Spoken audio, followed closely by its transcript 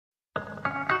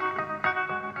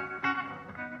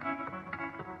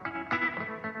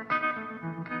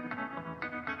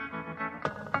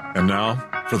And now,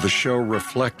 for the show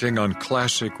reflecting on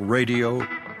classic radio,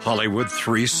 Hollywood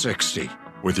 360,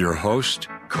 with your host,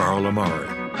 Carl Amari.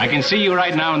 I can see you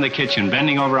right now in the kitchen,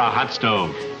 bending over a hot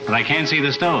stove, but I can't see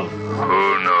the stove.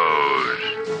 Who knows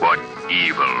what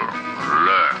evil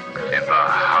lurks in the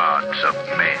hearts of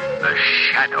men? The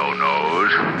shadow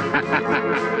knows.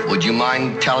 Would you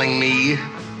mind telling me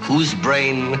whose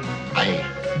brain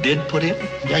I did put in?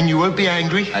 And you won't be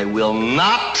angry? I will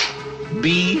not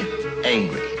be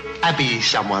angry. Abby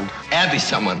someone. Abby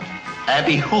someone.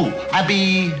 Abby who?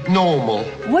 Abby normal.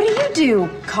 What do you do,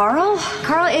 Carl?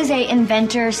 Carl is a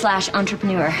inventor /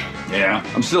 entrepreneur. Yeah,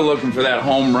 I'm still looking for that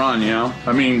home run, you know?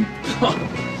 I mean,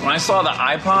 when I saw the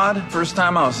iPod first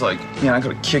time, I was like, I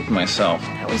could have kicked myself.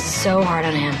 That was so hard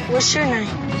on him. What's your name?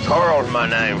 Carl's my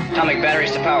name. Atomic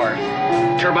batteries to power.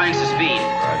 Turbines to speed.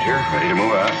 Roger, ready to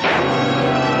move out.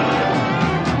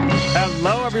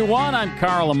 Hello, everyone. I'm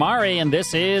Carl Amari, and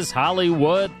this is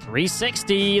Hollywood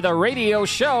 360, the radio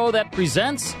show that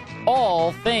presents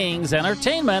all things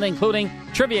entertainment, including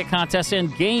trivia contests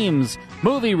and games,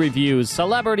 movie reviews,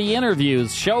 celebrity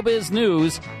interviews, showbiz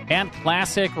news, and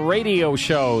classic radio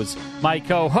shows. My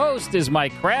co-host is my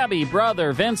crabby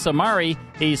brother, Vince Amari.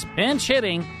 He's pinch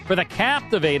hitting for the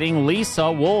captivating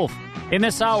Lisa Wolf. In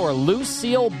this hour,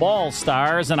 Lucille Ball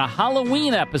stars in a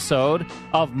Halloween episode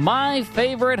of My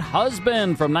Favorite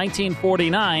Husband from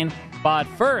 1949. But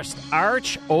first,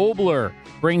 Arch Oboler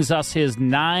brings us his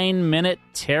 9-minute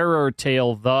terror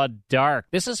tale, The Dark.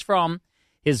 This is from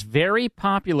his very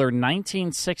popular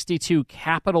 1962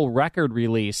 Capitol record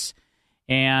release,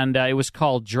 and it was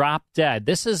called Drop Dead.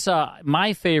 This is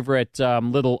my favorite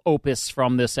little opus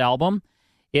from this album.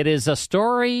 It is a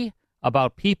story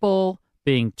about people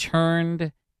being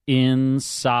turned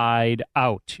inside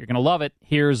out. You're going to love it.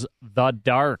 Here's The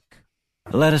Dark.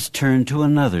 Let us turn to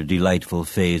another delightful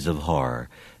phase of horror,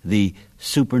 the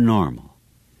supernormal.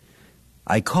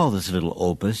 I call this little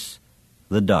opus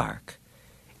The Dark.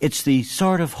 It's the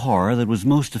sort of horror that was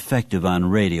most effective on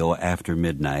radio after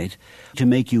midnight to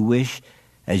make you wish,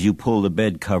 as you pull the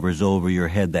bed covers over your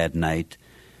head that night,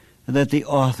 that the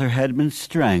author had been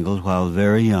strangled while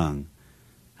very young.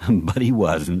 But he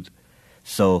wasn't.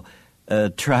 So,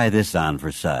 try this on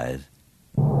for size.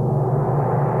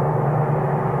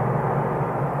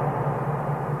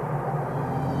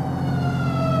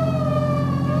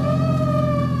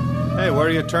 Hey, where are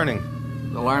you turning?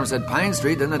 The alarm said Pine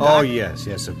Street, didn't it, Oh, Doc?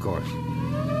 yes, of course.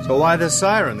 So why this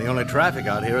siren? The only traffic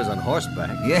out here is on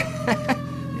horseback. Yeah,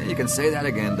 you can say that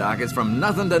again, Doc. It's from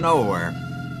nothing to nowhere.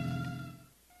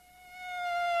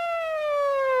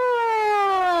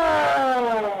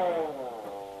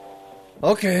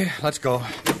 Okay, let's go.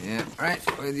 Yeah, right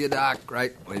with you, Doc.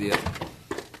 Right with you.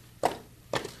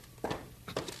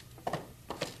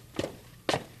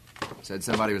 Said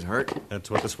somebody was hurt? That's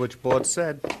what the switchboard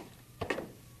said.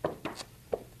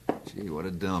 Gee, what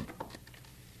a dump.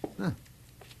 Huh.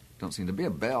 Don't seem to be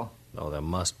a bell. Oh, there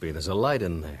must be. There's a light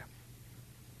in there.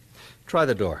 Try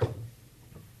the door.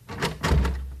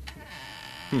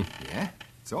 Yeah,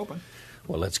 it's open.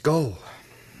 Well, let's go.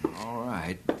 All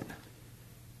right.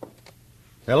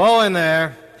 Hello in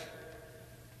there.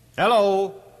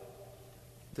 Hello.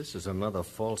 This is another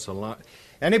false alarm.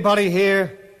 Anybody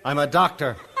here? I'm a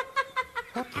doctor.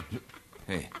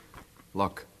 Hey,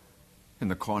 look. In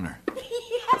the corner.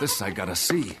 This I gotta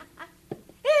see.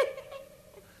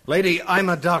 Lady, I'm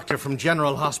a doctor from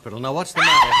General Hospital. Now, what's the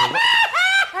matter?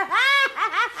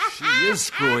 She is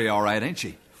screwy, all right, ain't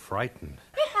she? Frightened.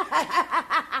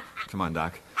 Come on,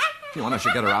 Doc. You want I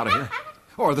should get her out of here?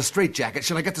 Or the straitjacket.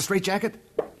 Shall I get the straitjacket?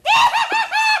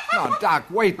 No, Doc,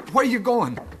 wait. Where are you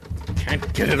going?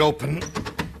 Can't get it open.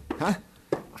 Huh?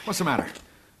 What's the matter?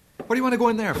 What do you want to go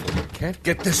in there for? Can't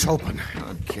get this open.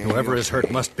 Okay. Whoever is hurt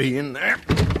must be in there.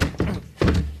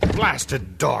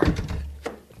 Blasted door.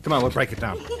 Come on, we'll break it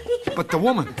down. But the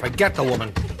woman. Forget the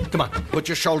woman. Come on, put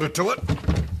your shoulder to it.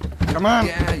 Come on.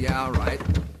 Yeah, all right.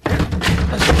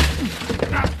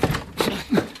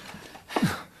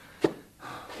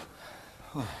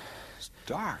 Oh, it's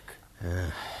dark.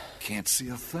 Can't see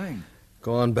a thing.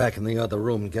 Go on back in the other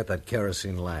room and get that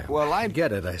kerosene lamp. Well, I'd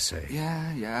get it, I say.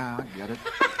 Yeah, I get it.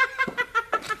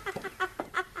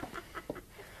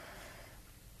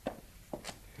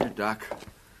 Here, Doc.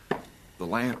 The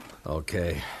lamp.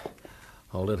 Okay.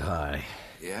 Hold it high.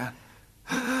 Yeah?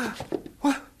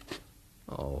 What?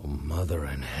 Oh, Mother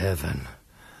in heaven.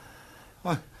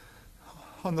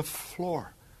 On the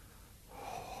floor.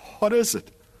 What is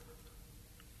it?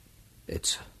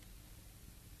 It's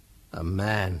a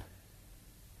man.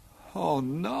 Oh,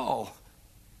 no.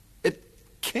 It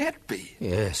can't be.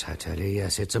 Yes, I tell you,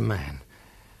 yes, it's a man.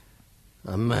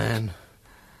 A man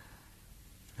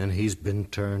And he's been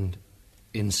turned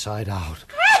inside out.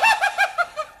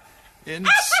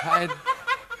 Inside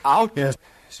out? Yes,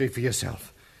 see for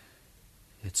yourself.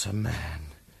 It's a man.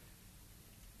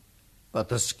 But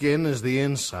the skin is the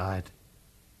inside.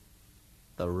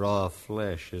 The raw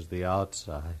flesh is the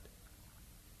outside.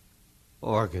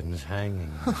 Organs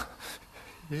hanging.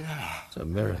 Yeah. It's a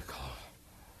miracle.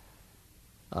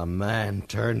 A man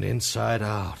turned inside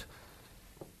out.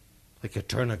 Like you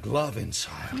turn a glove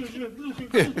inside.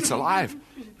 It's alive.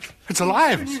 It's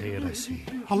alive. I see it, I see.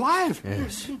 Alive.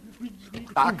 Yes.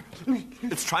 Doc,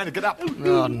 it's trying to get up.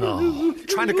 Oh, no.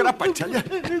 Trying to get up, I tell you.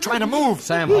 Trying to move.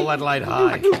 Sam, hold that light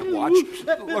high. I can't watch.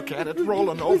 Look at it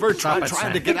rolling over. Trying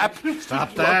Sam. to get up.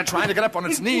 Stop that. Look, trying to get up on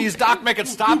its knees. Doc, make it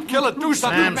stop. Kill it. Do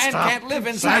something. Sam, Man stop. can't live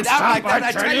inside Sam, out stop, like that.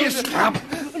 I tell you. Stop.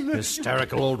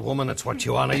 Hysterical old woman, that's what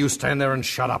you are. Now you stand there and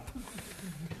shut up.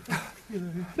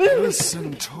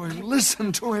 Listen to him.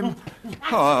 Listen to him.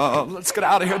 Oh, let's get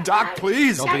out of here, Doc,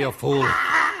 please. Don't be a fool.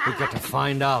 We've got to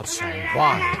find out, Sam.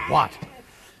 Why? What?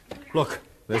 Look,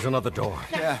 there's another door.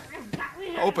 Yeah.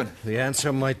 Open. The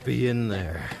answer might be in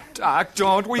there. Doc,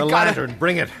 don't. We the gotta... lantern,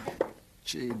 bring it.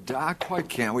 Gee, Doc, why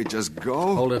can't we just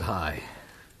go? Hold it high.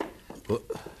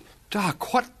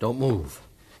 Doc, what? Don't move.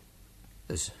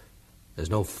 There's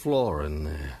no floor in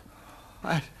there.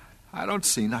 I don't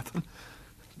see nothing.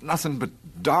 Nothing but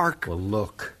dark. Well,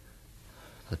 look.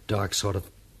 The dark sort of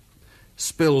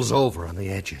spills over on the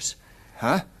edges.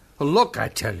 Huh? Well, look, I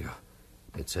tell you.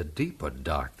 It's a deeper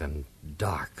dark than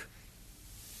dark.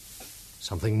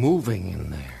 Something moving in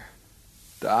there.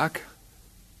 Doc,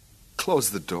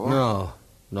 close the door.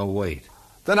 No, wait.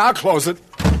 Then I'll close it.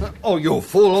 Oh, you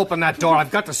fool, open that door. I've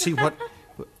got to see what...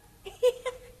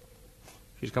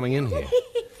 She's coming in here.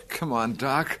 Come on,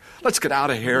 Doc. Let's get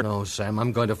out of here. No, Sam,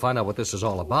 I'm going to find out what this is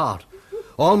all about.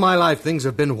 All my life, things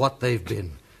have been what they've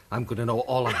been. I'm going to know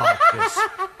all about this.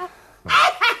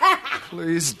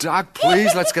 Please, Doc,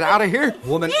 please, let's get out of here.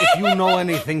 Woman, if you know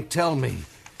anything, tell me.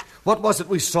 What was it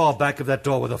we saw back of that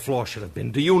door where the floor should have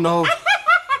been? Do you know?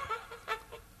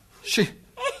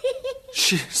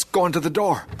 She's going to the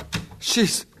door.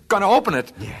 She's going to open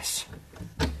it. Yes.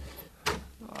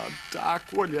 Oh, Doc,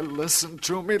 will you listen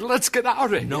to me? Let's get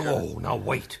out of here. No, now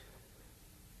wait.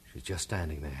 She's just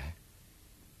standing there,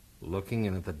 looking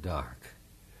in at the dark.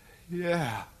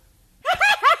 Yeah.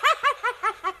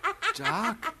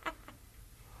 Doc,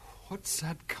 what's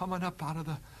that coming up out of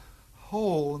the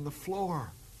hole in the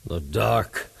floor? The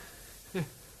dark.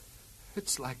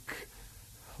 It's like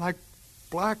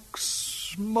black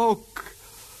smoke.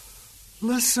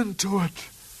 Listen to it.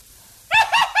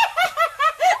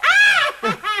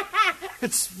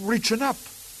 It's reaching up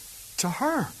to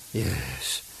her.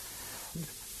 Yes.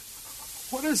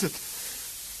 What is it?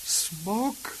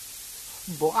 Smoke?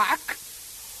 Black?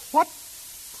 What?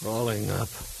 Crawling up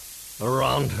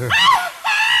around her.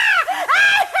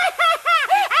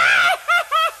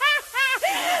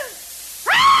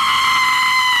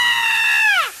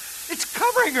 It's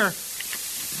covering her.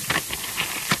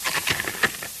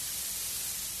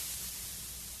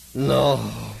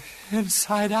 No.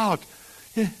 Inside out.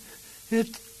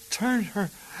 It turned her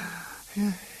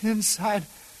inside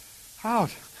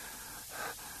out.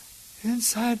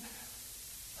 Inside.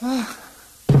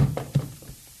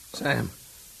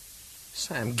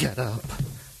 Sam, get up.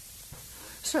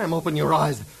 Sam, open your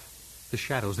eyes. The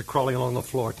shadows are crawling along the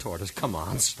floor toward us. Come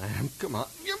on, Sam. Come on.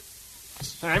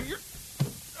 Sam, you're...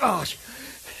 Oh,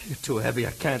 you're too heavy.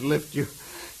 I can't lift you.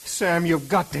 Sam, you've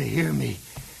got to hear me.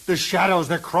 The shadows,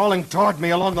 they're crawling toward me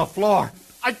along the floor.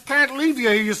 I can't leave you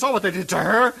here. You saw what they did to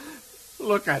her.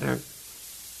 Look at her.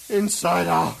 Inside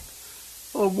out.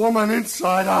 A woman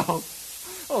inside out.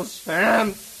 Oh,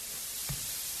 Sam.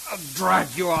 I'll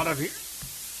drag you out of here.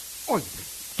 Oh,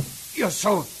 you're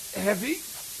so heavy.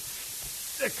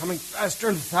 They're coming faster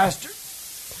and faster.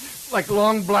 Like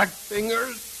long black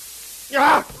fingers.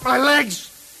 Ah, my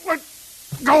legs. Let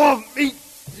go of me.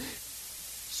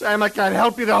 Sam, I can't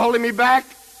help you. They're holding me back.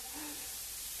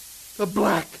 The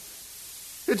black.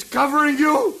 It's covering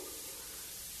you.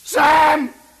 Sam!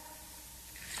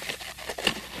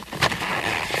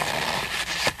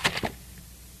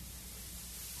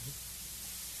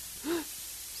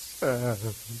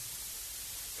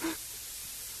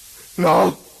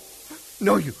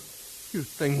 No, you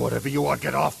thing, whatever you are,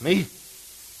 get off me.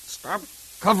 Stop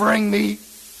covering me.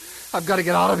 I've got to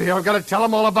get out of here. I've got to tell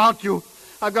them all about you.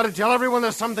 I've got to tell everyone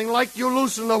there's something like you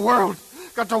loose in the world.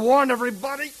 Got to warn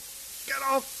everybody. Get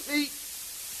off me.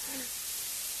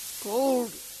 Cold.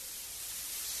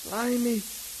 Slimy.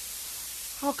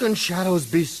 How can shadows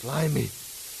be slimy?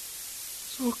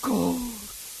 So cold.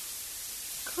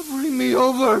 Covering me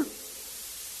over.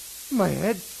 My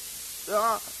head.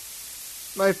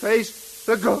 My face.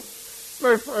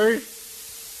 My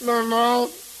face. My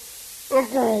mouth.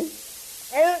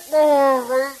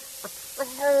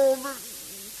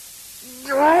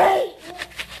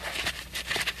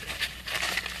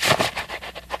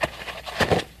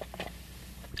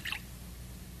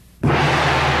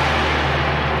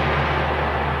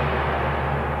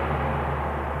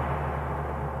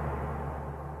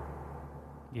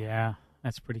 Yeah,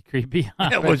 that's pretty creepy.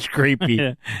 That was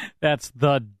creepy. That's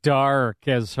The Dark,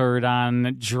 as heard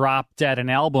on Drop Dead, an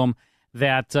album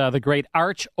that the great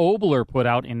Arch Obler put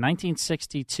out in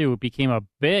 1962. It became a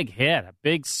big hit, a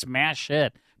big smash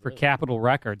hit for Capitol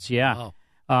Records. Yeah.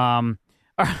 Wow.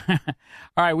 All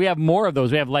right, we have more of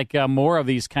those. We have more of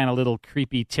these kind of little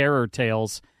creepy terror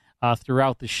tales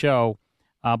throughout the show.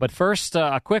 But first,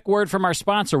 a quick word from our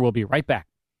sponsor. We'll be right back.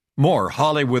 More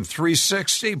Hollywood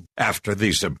 360 after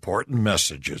these important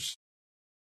messages.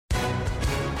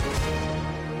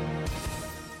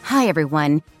 Hi,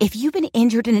 everyone. If you've been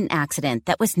injured in an accident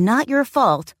that was not your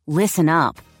fault, listen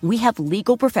up. We have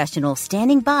legal professionals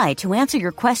standing by to answer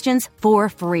your questions for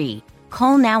free.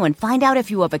 Call now and find out if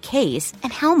you have a case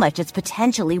and how much it's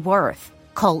potentially worth.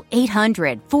 Call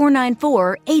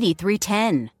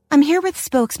 800-494-8310. I'm here with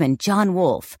spokesman John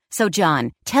Wolf. So,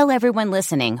 John, tell everyone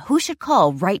listening who should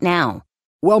call right now.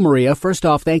 Well, Maria, first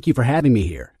off, thank you for having me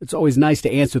here. It's always nice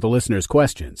to answer the listeners'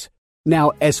 questions.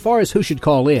 Now, as far as who should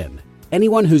call in,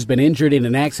 anyone who's been injured in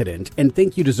an accident and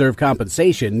think you deserve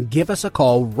compensation, give us a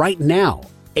call right now.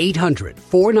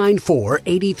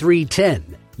 800-494-8310.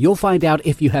 You'll find out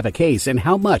if you have a case and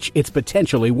how much it's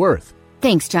potentially worth.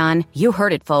 Thanks, John. You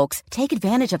heard it, folks. Take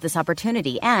advantage of this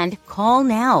opportunity and call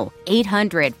now.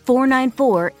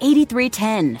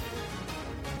 800-494-8310.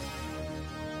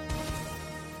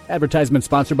 Advertisement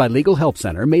sponsored by Legal Help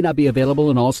Center. May not be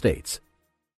available in all states.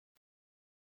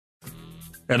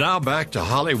 And now back to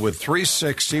Hollywood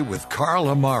 360 with Carl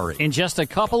Amari. In just a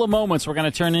couple of moments, we're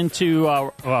going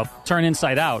to turn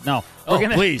inside out. No.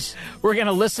 Please. We're going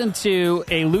to listen to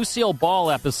a Lucille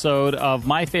Ball episode of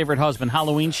My Favorite Husband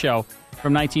Halloween Show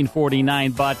from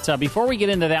 1949. But before we get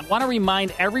into that, I want to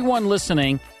remind everyone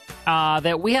listening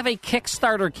that we have a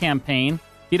Kickstarter campaign.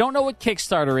 If you don't know what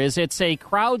Kickstarter is, it's a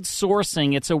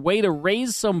crowdsourcing. It's a way to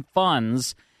raise some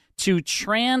funds to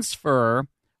transfer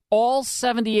all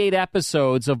 78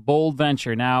 episodes of Bold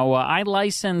Venture. Now, I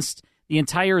licensed the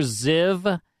entire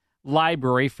Ziv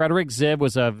library. Frederick Ziv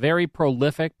was a very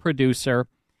prolific producer,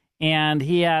 and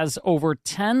he has over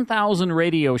 10,000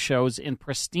 radio shows in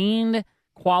pristine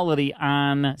quality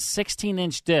on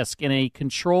 16-inch disc in a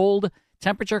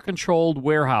temperature-controlled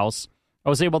warehouse. I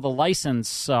was able to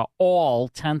license all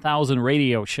 10,000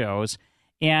 radio shows,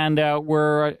 and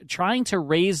we're trying to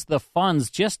raise the funds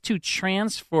just to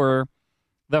transfer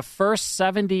the first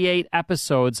 78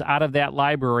 episodes out of that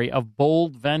library of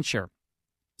Bold Venture.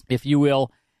 If you will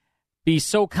be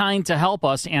so kind to help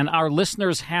us, and our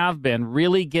listeners have been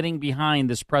really getting behind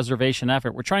this preservation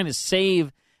effort. We're trying to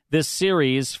save this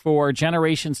series for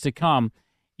generations to come.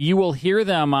 You will hear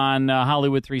them on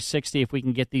Hollywood 360 if we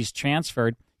can get these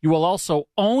transferred. You will also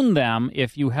own them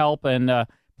if you help and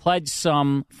pledge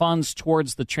some funds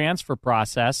towards the transfer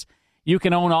process. You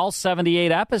can own all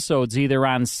 78 episodes either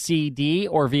on CD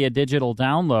or via digital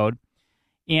download.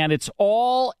 And it's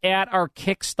all at our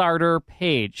Kickstarter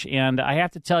page. And I have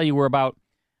to tell you, we're about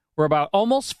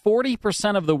almost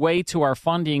 40% of the way to our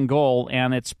funding goal,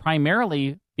 and it's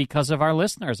primarily because of our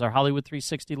listeners, our Hollywood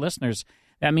 360 listeners.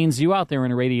 That means you out there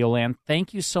in Radio Land.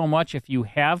 Thank you so much if you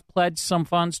have pledged some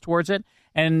funds towards it.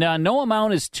 And no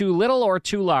amount is too little or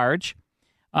too large.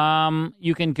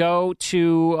 You can go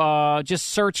to just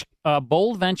search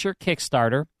Bold Venture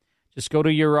Kickstarter. Just go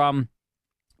to your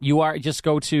your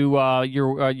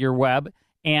web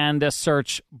and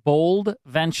search Bold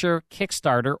Venture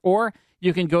Kickstarter, or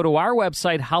you can go to our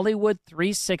website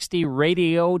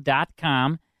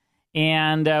Hollywood360radio.com,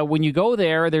 and when you go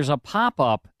there, there's a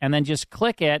pop-up, and then just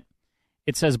click it.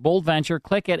 It says Bold Venture.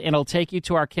 Click it, and it'll take you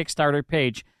to our Kickstarter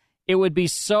page. It would be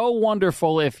so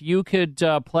wonderful if you could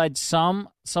pledge some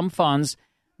funds.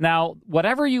 Now,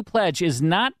 whatever you pledge is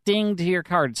not dinged to your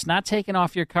card. It's not taken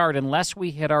off your card unless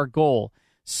we hit our goal.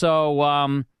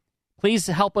 So please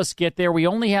help us get there. We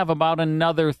only have about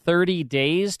another 30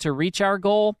 days to reach our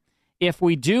goal. If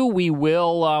we do, we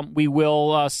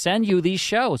will send you these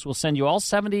shows. We'll send you all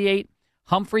 78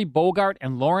 Humphrey Bogart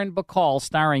and Lauren Bacall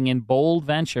starring in Bold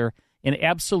Venture in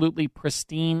absolutely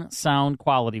pristine sound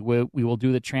quality. We will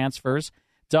do the transfers.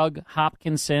 Doug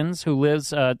Hopkinson, who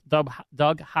lives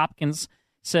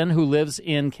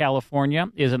in California,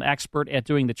 is an expert at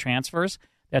doing the transfers.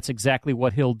 That's exactly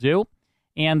what he'll do.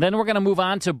 And then we're going to move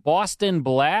on to Boston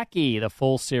Blackie, the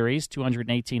full series,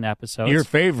 218 episodes. Your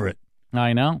favorite.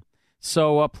 I know.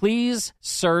 So please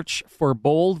search for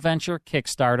Bold Venture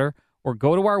Kickstarter or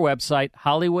go to our website,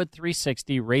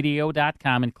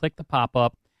 Hollywood360radio.com, and click the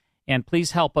pop-up. And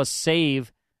please help us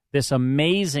save this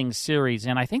amazing series.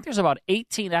 And I think there's about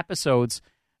 18 episodes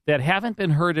that haven't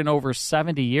been heard in over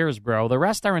 70 years, bro. The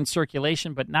rest are in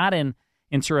circulation, but not in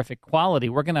terrific quality.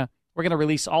 We're gonna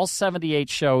release all 78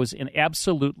 shows in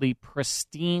absolutely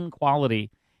pristine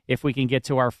quality if we can get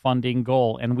to our funding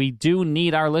goal. And we do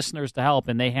need our listeners to help,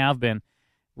 and they have been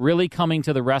really coming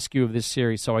to the rescue of this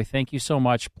series. So I thank you so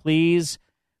much. Please,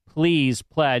 please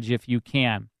pledge if you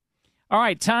can. All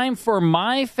right, time for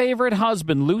My Favorite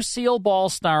Husband, Lucille Ball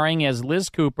starring as Liz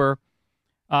Cooper.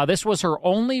 This was her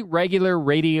only regular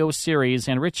radio series,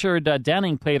 and Richard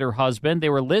Denning played her husband. They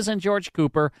were Liz and George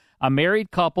Cooper, a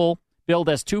married couple, billed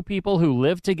as two people who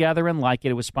live together and like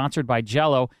it. It was sponsored by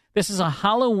Jell-O. This is a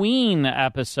Halloween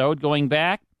episode going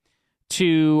back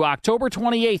to October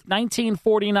 28th,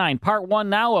 1949. Part one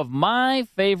now of My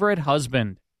Favorite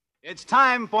Husband. It's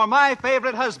time for My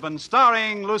Favorite Husband,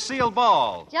 starring Lucille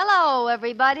Ball. Jell-O,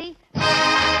 everybody.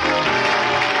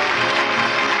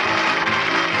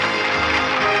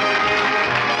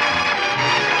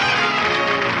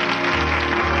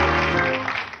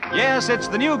 Yes, it's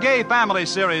the new Gay Family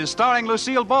series starring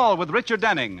Lucille Ball with Richard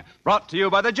Denning, brought to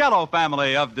you by the Jell-O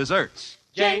family of desserts.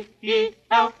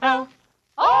 J-E-L-L.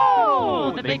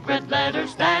 Oh, the big red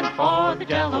letters stand for the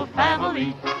Jell-O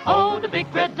family. Oh, the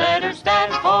big red letters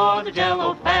stand for the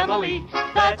Jell-O family.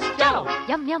 That's Jell-O.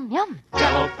 Yum, yum, yum.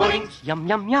 Jell-O puddings. Yum,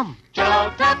 yum, yum.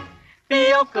 Jell-O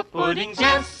tapioca puddings.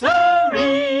 Yes,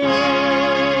 sirree.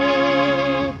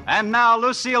 And now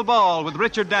Lucille Ball with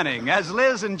Richard Denning as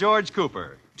Liz and George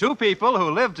Cooper. Two people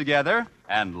who live together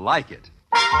and like it.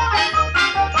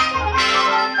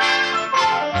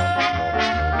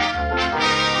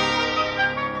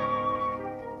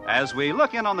 As we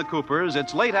look in on the Coopers,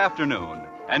 it's late afternoon,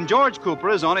 and George Cooper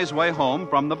is on his way home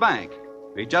from the bank.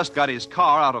 He just got his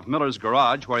car out of Miller's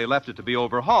garage where he left it to be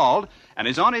overhauled, and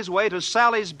is on his way to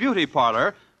Sally's beauty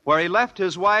parlor where he left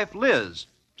his wife, Liz,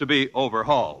 to be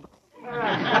overhauled.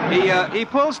 He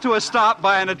pulls to a stop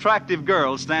by an attractive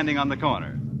girl standing on the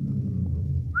corner.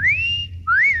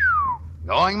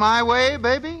 Going my way,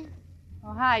 baby?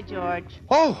 Oh, hi, George.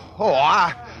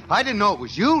 I didn't know it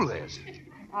was you, Liz.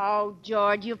 Oh,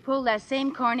 George, you pull that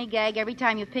same corny gag every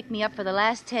time you pick me up for the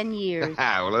last 10 years.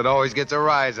 Well, it always gets a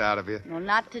rise out of you. Well,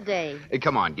 not today. Hey,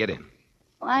 come on, get in.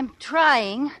 Well, I'm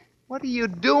trying. What are you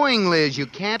doing, Liz? You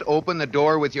can't open the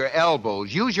door with your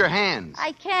elbows. Use your hands.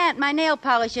 I can't. My nail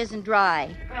polish isn't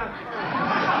dry.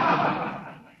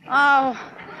 Oh,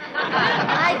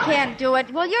 I can't do it.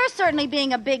 Well, you're certainly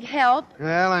being a big help.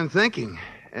 Well, I'm thinking.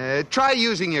 Try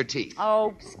using your teeth.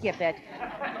 Oh, skip it.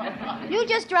 You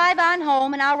just drive on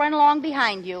home, and I'll run along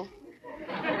behind you.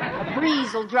 A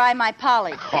breeze will dry my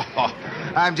polish. Oh,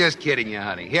 I'm just kidding you,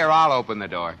 honey. Here, I'll open the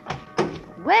door.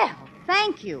 Well,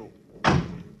 thank you.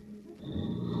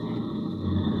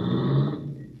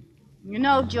 You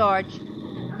know, George,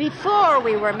 before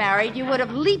we were married, you would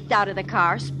have leaped out of the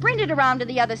car, sprinted around to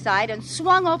the other side, and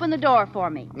swung open the door for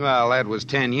me. Well, that was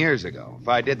 10 years ago. If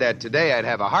I did that today, I'd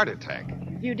have a heart attack.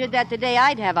 If you did that today,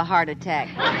 I'd have a heart attack.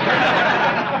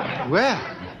 Well,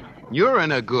 you're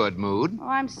in a good mood. Oh,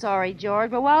 I'm sorry,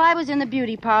 George, but while I was in the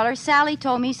beauty parlor, Sally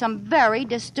told me some very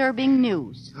disturbing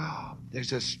news.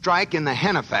 There's a strike in the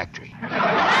henna factory.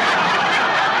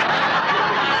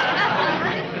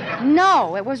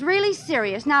 No, it was really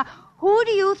serious. Now, who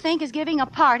do you think is giving a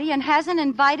party and hasn't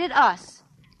invited us?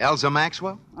 Elsa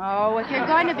Maxwell? Oh, if you're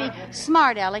going to be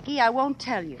smart, Alecky, I won't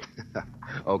tell you.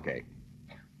 Okay.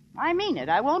 I mean it.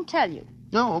 I won't tell you.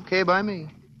 No, okay by me.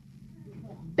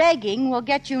 Begging will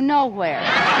get you nowhere.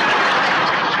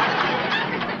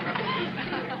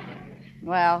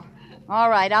 Well, all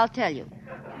right, I'll tell you.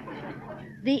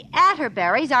 The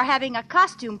Atterberries are having a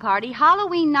costume party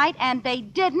Halloween night, and they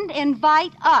didn't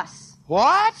invite us.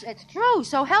 What? It's true,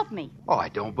 so help me. Oh, I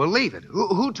don't believe it.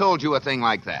 Who told you a thing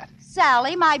like that?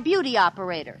 Sally, my beauty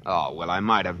operator. Oh, well, I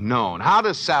might have known. How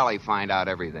does Sally find out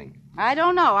everything? I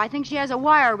don't know. I think she has a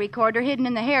wire recorder hidden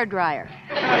in the hairdryer.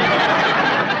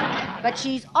 But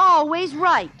she's always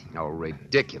right. Oh,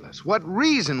 ridiculous. What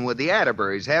reason would the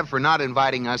Atterburys have for not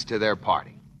inviting us to their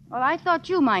party? Well, I thought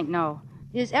you might know.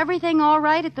 Is everything all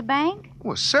right at the bank?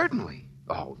 Well, certainly.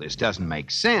 Oh, this doesn't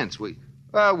make sense. We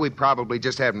probably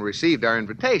just haven't received our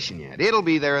invitation yet. It'll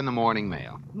be there in the morning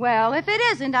mail. Well, if it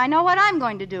isn't, I know what I'm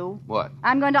going to do. What?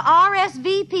 I'm going to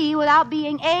RSVP without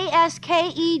being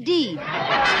ASKED.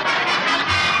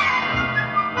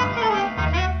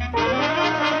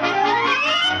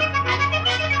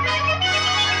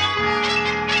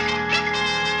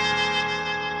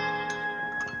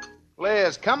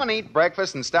 just come and eat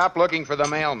breakfast and stop looking for the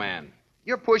mailman.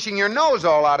 You're pushing your nose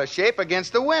all out of shape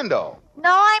against the window.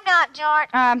 No, I'm not, George.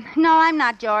 No, I'm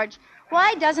not, George.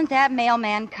 Why doesn't that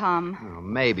mailman come? Well,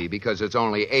 maybe because it's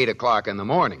only 8 o'clock in the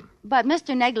morning. But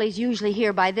Mr. Negley's usually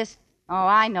here by this... Oh,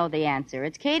 I know the answer.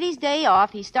 It's Katie's day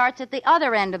off. He starts at the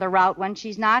other end of the route when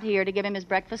she's not here to give him his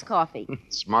breakfast coffee.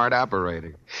 Smart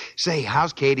operator. Say,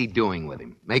 how's Katie doing with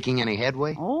him? Making any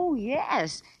headway? Oh,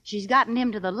 yes. She's gotten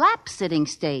him to the lap-sitting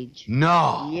stage.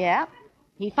 No. Yep.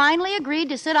 He finally agreed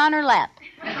to sit on her lap.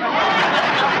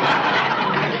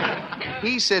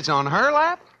 He sits on her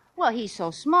lap? Well, he's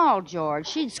so small, George.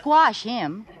 She'd squash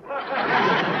him.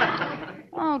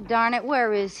 Oh, darn it.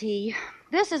 Where is he?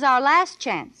 This is our last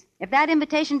chance. If that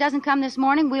invitation doesn't come this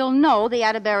morning, we'll know the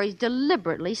Atterburys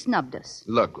deliberately snubbed us.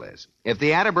 Look, Liz, if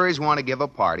the Atterburys want to give a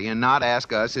party and not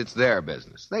ask us, it's their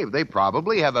business. They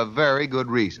probably have a very good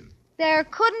reason. There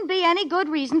couldn't be any good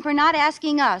reason for not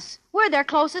asking us. We're their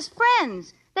closest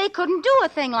friends. They couldn't do a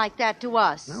thing like that to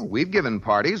us. No, we've given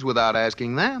parties without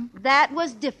asking them. That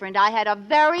was different. I had a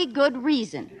very good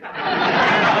reason. All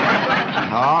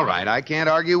right, I can't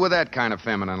argue with that kind of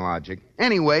feminine logic.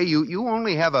 Anyway, you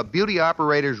only have a beauty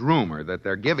operator's rumor that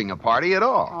they're giving a party at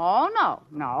all. Oh,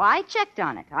 no. I checked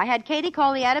on it. I had Katie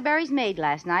call the Atterburys' maid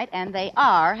last night, and they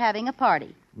are having a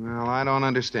party. Well, I don't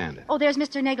understand it. Oh, there's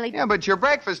Mr. Negley. Yeah, but your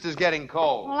breakfast is getting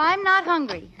cold. Well, I'm not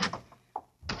hungry.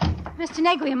 Mr.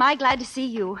 Negley, am I glad to see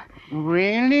you?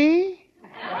 Really?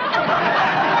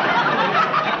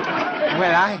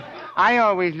 Well, I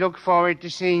always look forward to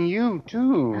seeing you,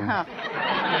 too. Oh.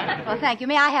 Well, thank you.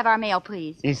 May I have our mail,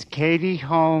 please? Is Katie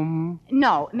home?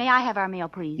 No. May I have our mail,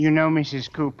 please? You know,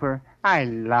 Mrs. Cooper, I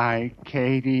like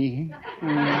Katie.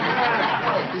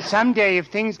 Someday, if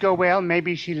things go well,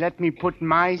 maybe she'll let me put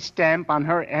my stamp on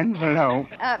her envelope.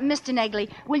 Mr. Negley,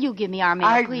 will you give me our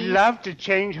mail, please? I'd love to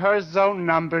change her zone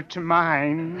number to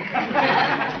mine.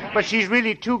 But she's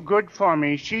really too good for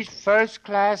me. She's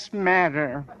first-class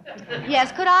matter.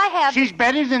 Yes, could I have... She's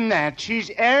better than that. She's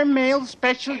airmail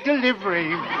special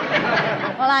delivery.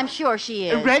 Well, I'm sure she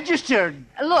is. Registered.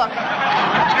 Look,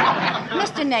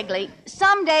 Mr. Negley,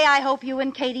 someday I hope you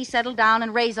and Katie settle down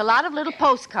and raise a lot of little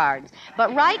postcards.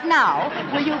 But right now,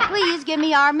 will you please give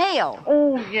me our mail?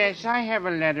 Oh, yes, I have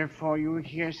a letter for you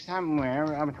here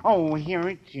somewhere. Oh, here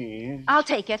it is. I'll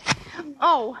take it.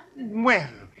 Oh. Well,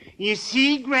 you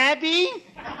see, Grabby?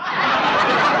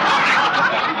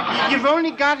 You've only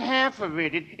got half of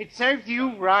it. It serves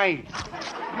you right.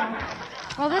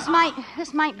 Well, this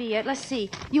might be it. Let's see.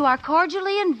 You are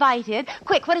cordially invited.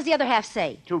 Quick, what does the other half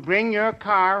say? To bring your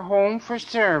car home for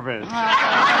service.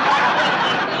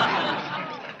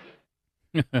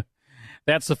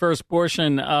 That's the first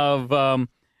portion of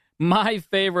My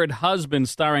Favorite Husband,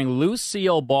 starring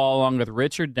Lucille Ball along with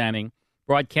Richard Denning,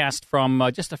 broadcast from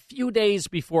just a few days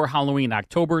before Halloween,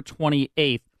 October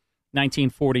 28th,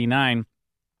 1949,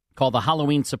 called the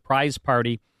Halloween Surprise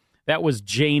Party. That was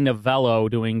Jay Novello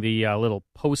doing the little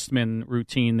postman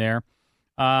routine there.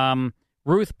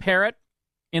 Ruth Parrott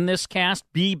in this cast,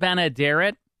 B.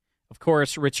 Benaderet, of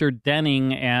course, Richard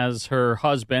Denning as her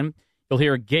husband. You'll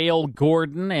hear Gail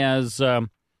Gordon as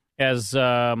his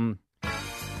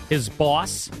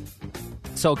boss.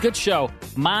 So, good show.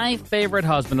 My Favorite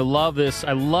Husband. I love this.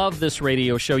 I love this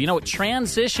radio show. You know, it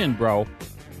transitioned, bro,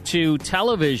 to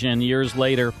television years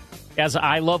later as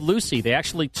I Love Lucy. They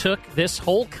actually took this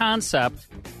whole concept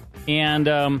and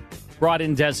brought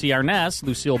in Desi Arnaz,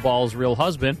 Lucille Ball's real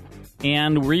husband,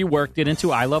 and reworked it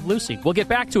into I Love Lucy. We'll get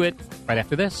back to it right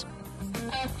after this.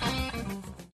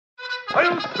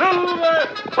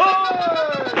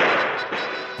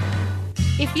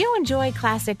 If you enjoy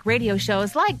classic radio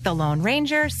shows like The Lone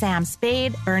Ranger, Sam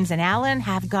Spade, Burns and Allen,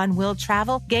 Have Gun Will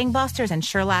Travel, Gangbusters, and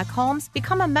Sherlock Holmes,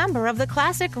 become a member of the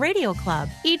Classic Radio Club.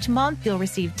 Each month, you'll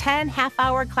receive 10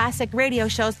 half-hour classic radio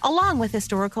shows along with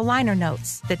historical liner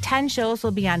notes. The 10 shows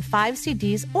will be on 5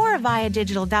 CDs or via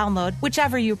digital download,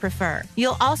 whichever you prefer.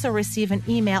 You'll also receive an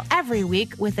email every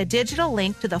week with a digital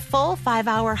link to the full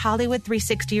 5-hour Hollywood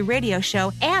 360 radio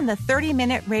show and the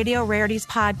 30-minute Radio Rarities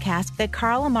podcast that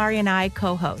Carl Amari and I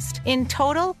co-host. In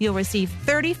total, you'll receive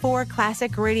 34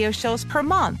 classic radio shows per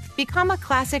month. Become a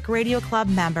Classic Radio Club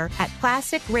member at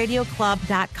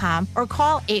classicradioclub.com or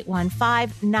call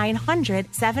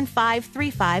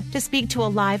 815-900-7535 to speak to a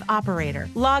live operator.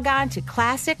 Log on to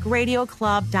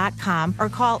classicradioclub.com or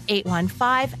call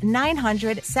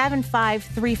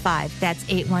 815-900-7535. That's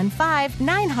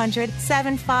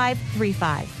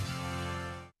 815-900-7535.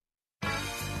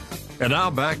 And now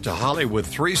back to Hollywood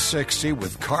 360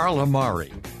 with Carl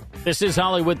Amari. This is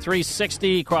Hollywood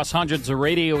 360 across hundreds of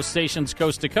radio stations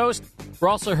coast to coast. We're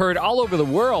also heard all over the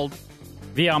world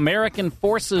via American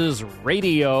Forces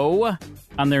Radio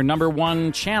on their number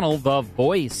one channel, The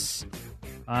Voice.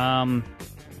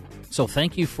 So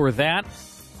thank you for that,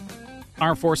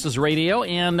 Armed Forces Radio,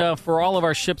 and for all of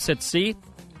our ships at sea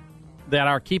that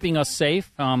are keeping us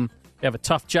safe. They have a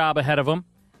tough job ahead of them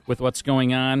with what's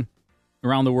going on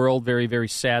around the world. Very, very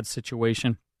sad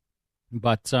situation.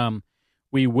 But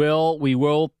we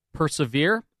will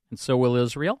persevere, and so will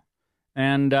Israel.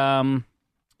 And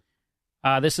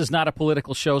this is not a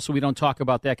political show, so we don't talk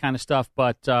about that kind of stuff.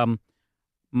 But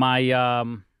my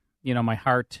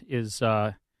heart is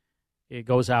it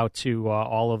goes out to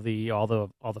all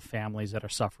the families that are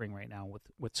suffering right now with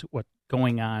what's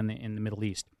going on in the Middle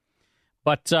East.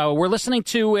 But we're listening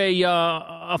to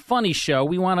a funny show.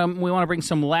 We want to bring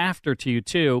some laughter to you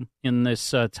too in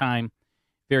this time,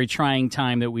 very trying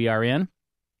time that we are in.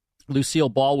 Lucille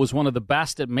Ball was one of the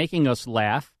best at making us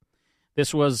laugh.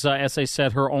 This was, as I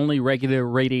said, her only regular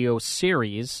radio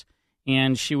series,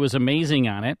 and she was amazing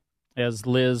on it as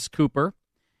Liz Cooper.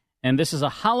 And this is a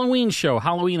Halloween show.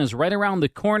 Halloween is right around the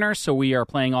corner, so we are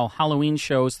playing all Halloween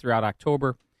shows throughout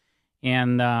October.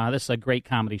 And this is a great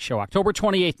comedy show. October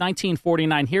 28th,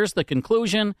 1949. Here's the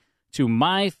conclusion to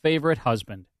My Favorite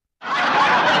Husband.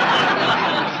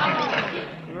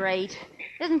 Great.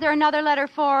 Isn't there another letter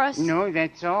for us? No,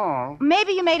 that's all.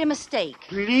 Maybe you made a mistake.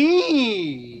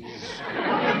 Please.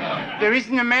 There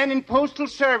isn't a man in postal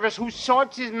service who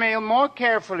sorts his mail more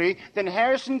carefully than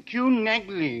Harrison Q.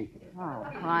 Negley. Oh,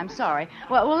 well, I'm sorry.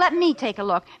 Well, let me take a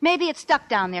look. Maybe it's stuck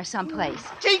down there someplace.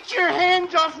 Take your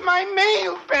hands off my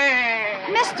mail bag!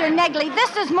 Mr. Negley,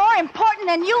 this is more important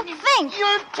than you think.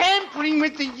 You're tampering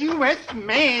with the U.S.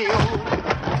 mail.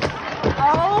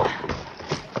 Oh?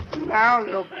 Now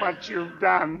look what you've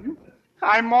done.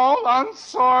 I'm all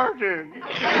unsorted.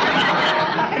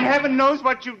 And heaven knows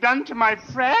what you've done to my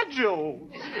fragiles.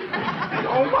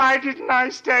 Oh, why didn't I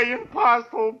stay in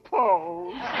parcel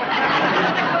post?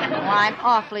 Oh, I'm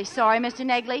awfully sorry, Mr.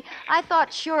 Negley. I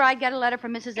thought sure I'd get a letter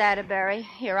from Mrs. Atterbury.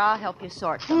 Here, I'll help you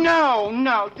sort them.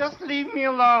 No, just leave me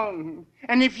alone.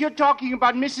 And if you're talking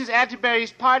about Mrs.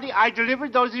 Atterbury's party, I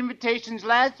delivered those invitations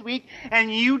last week,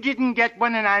 and you didn't get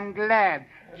one, and I'm glad.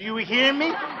 Do you hear me?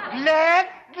 Glad.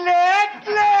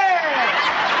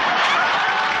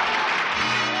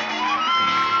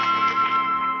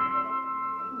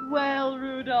 Well,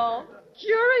 Rudolph,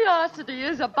 curiosity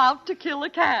is about to kill a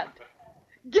cat.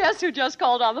 Guess who just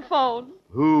called on the phone?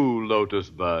 Who, Lotus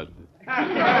Bud?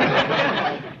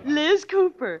 Liz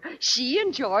Cooper. She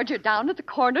and George are down at the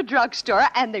corner drugstore,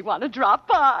 and they want to drop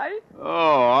by.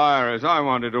 Oh, Iris, I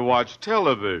wanted to watch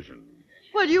television.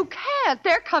 Well, you can't.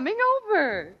 They're coming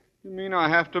over. You mean I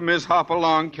have to miss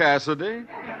Hopalong Cassidy?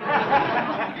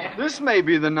 This may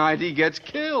be the night he gets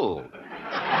killed.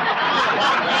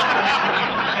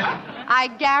 I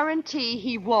guarantee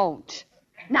he won't.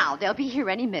 Now, they'll be here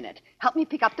any minute. Help me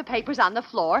pick up the papers on the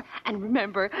floor. And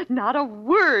remember, not a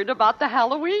word about the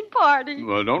Halloween party.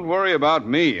 Well, don't worry about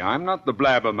me. I'm not the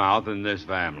blabbermouth in this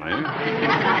family.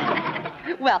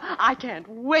 Well, I can't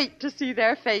wait to see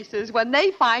their faces when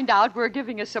they find out we're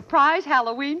giving a surprise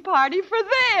Halloween party for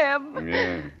them.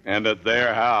 Yeah, and at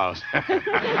their house.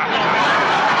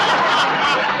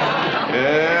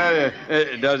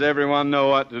 Does everyone know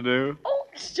what to do? Oh,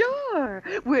 sure.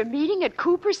 We're meeting at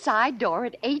Cooper's side door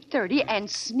at 8:30 and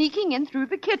sneaking in through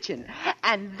the kitchen.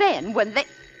 And then when they...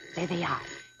 There they are.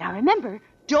 Now remember,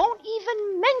 don't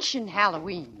even mention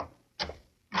Halloween.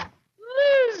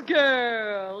 Liz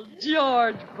girl,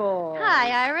 George boy.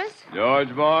 Hi, Iris.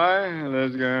 George boy,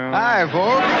 Liz girl. Hi,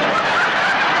 folks.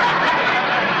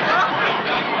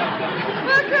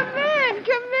 Well,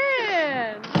 come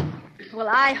in. Well,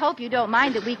 I hope you don't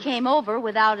mind that we came over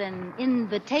without an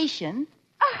invitation.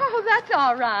 Oh, that's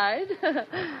all right.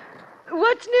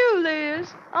 What's new,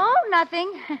 Liz? Oh,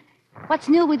 nothing. What's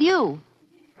new with you?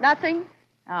 Nothing.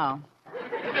 Oh.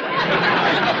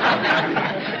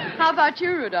 How about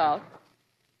you, Rudolph?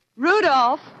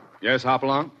 Rudolph? Yes,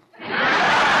 Hopalong?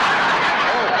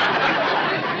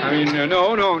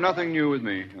 No, nothing new with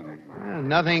me.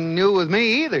 Nothing new with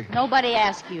me either. Nobody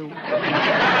asked you.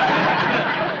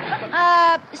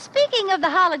 Speaking of the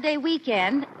holiday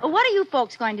weekend, what are you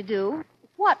folks going to do?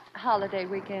 What holiday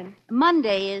weekend?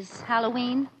 Monday is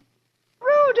Halloween.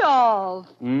 Rudolph!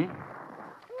 Monday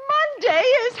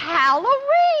is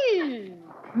Halloween!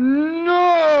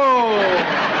 No!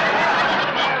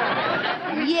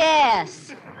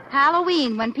 Yes.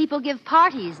 Halloween, when people give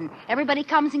parties and everybody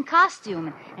comes in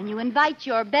costume and you invite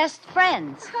your best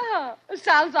friends.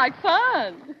 Sounds like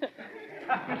fun.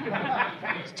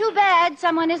 It's too bad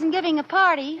someone isn't giving a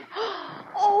party.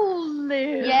 Oh,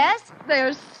 Liz. Yes?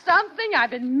 There's something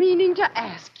I've been meaning to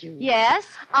ask you. Yes?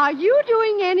 Are you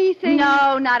doing anything?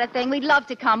 No, not a thing. We'd love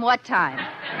to come. What time?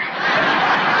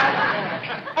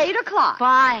 8 o'clock.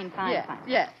 Fine.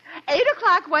 Yes. 8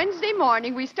 o'clock Wednesday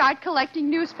morning, we start collecting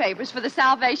newspapers for the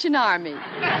Salvation Army.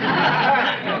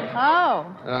 Oh.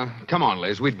 Come on,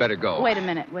 Liz. We'd better go. Wait a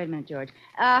minute, George.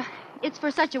 It's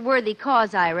for such a worthy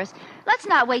cause, Iris. Let's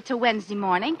not wait till Wednesday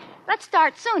morning. Let's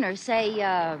start sooner, say,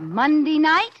 Monday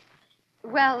night?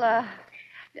 Well,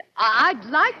 I'd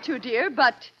like to, dear,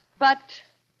 but...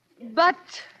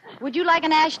 Would you like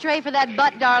an ashtray for that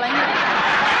butt, darling?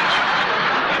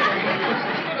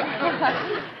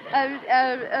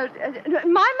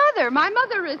 My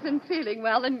mother isn't feeling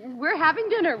well, and we're having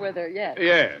dinner with her, yes.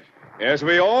 Yes,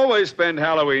 we always spend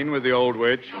Halloween with the old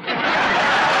witch.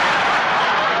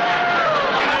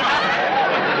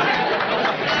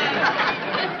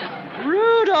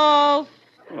 Rudolph!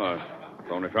 Well,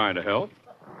 it's only trying to help.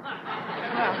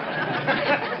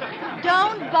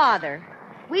 Don't bother.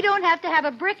 We don't have to have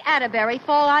a brick Atterbury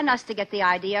fall on us to get the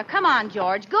idea. Come on,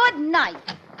 George. Good night.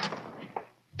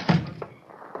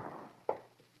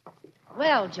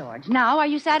 Well, George, now are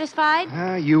you satisfied?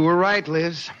 You were right,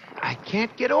 Liz. I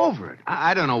can't get over it.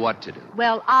 I don't know what to do.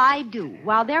 Well, I do.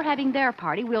 While they're having their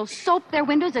party, we'll soap their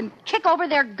windows and kick over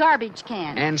their garbage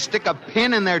cans. And stick a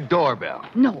pin in their doorbell.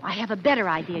 No, I have a better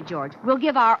idea, George. We'll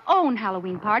give our own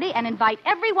Halloween party and invite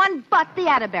everyone but the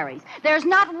Atterburys. There's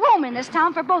not room in this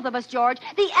town for both of us, George.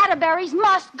 The Atterburys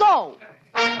must go.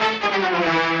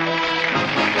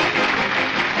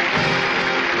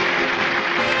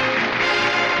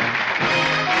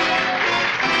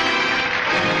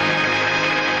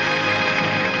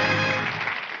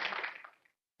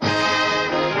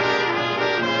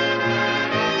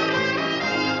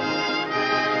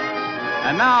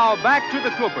 And now, back to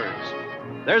the Coopers.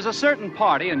 There's a certain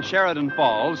party in Sheridan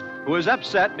Falls who is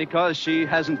upset because she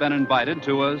hasn't been invited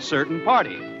to a certain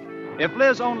party. If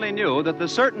Liz only knew that the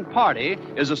certain party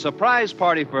is a surprise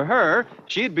party for her,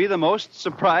 she'd be the most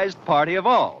surprised party of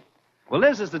all. Well,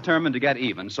 Liz is determined to get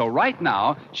even, so right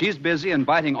now, she's busy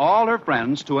inviting all her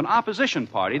friends to an opposition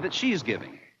party that she's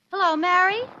giving. Hello,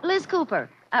 Mary. Liz Cooper.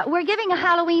 We're giving a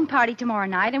Halloween party tomorrow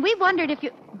night, and we wondered if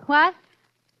you... What?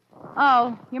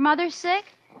 Oh, your mother's sick?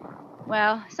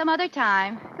 Well, some other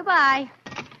time. Goodbye.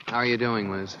 How are you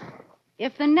doing, Liz?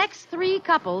 If the next 3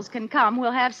 couples can come,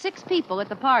 we'll have 6 people at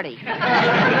the party.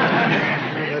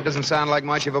 That doesn't sound like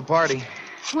much of a party.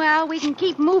 Well, we can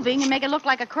keep moving and make it look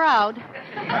like a crowd.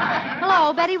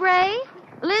 Hello, Betty Ray?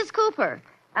 Liz Cooper.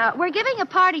 We're giving a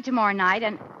party tomorrow night,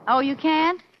 and... Oh, you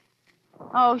can't?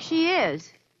 Oh, she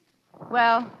is.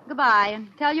 Well, goodbye, and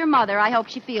tell your mother I hope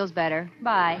she feels better.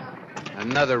 Bye.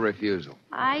 Another refusal.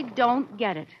 I don't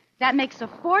get it. That makes the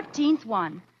 14th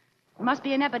one. There must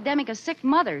be an epidemic of sick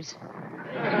mothers.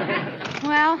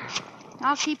 Well,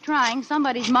 I'll keep trying.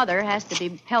 Somebody's mother has to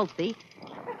be healthy.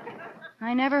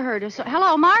 I never heard of so...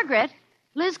 Hello, Margaret.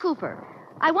 Liz Cooper.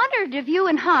 I wondered if you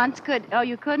and Hans could... Oh,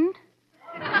 you couldn't?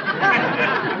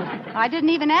 I didn't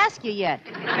even ask you yet.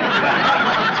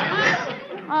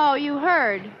 Oh, you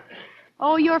heard.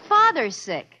 Oh, your father's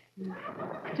sick.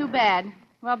 Too bad.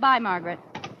 Well, bye, Margaret.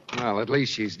 Well, at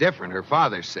least she's different. Her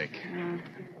father's sick.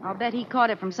 I'll bet he caught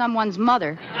it from someone's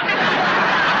mother.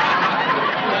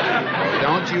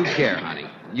 Don't you care, honey.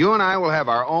 You and I will have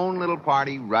our own little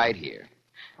party right here.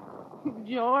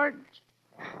 George,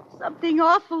 something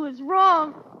awful is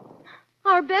wrong.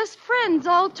 Our best friends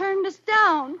all turned us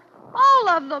down. All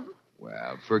of them.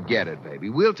 Well, forget it, baby.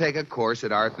 We'll take a course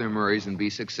at Arthur Murray's and be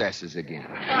successes again.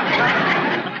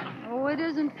 Oh, it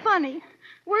isn't funny.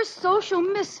 We're social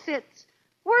misfits.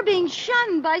 We're being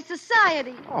shunned by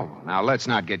society. Oh, now let's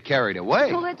not get carried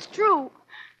away. Well, it's true.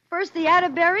 First the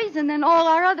Atterburys and then all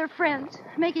our other friends,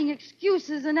 making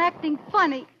excuses and acting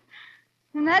funny.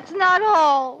 And that's not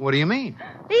all. What do you mean?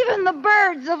 Even the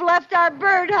birds have left our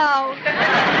birdhouse.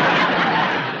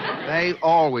 They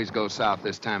always go south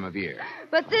this time of year.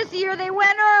 But this year they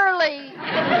went early.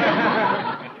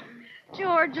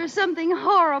 George, there's something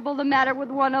horrible the matter with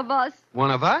one of us.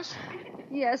 One of us?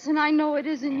 Yes, and I know it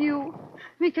isn't you,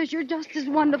 because you're just as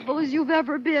wonderful as you've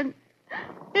ever been.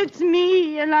 It's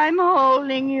me, and I'm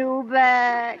holding you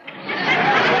back.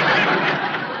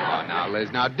 Oh, now,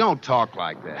 Liz, now don't talk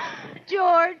like that.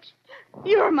 George,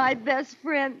 you're my best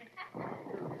friend.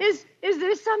 Is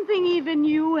there something even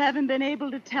you haven't been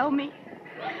able to tell me?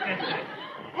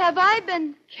 Have I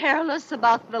been careless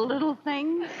about the little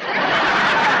things?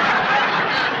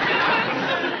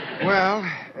 Well,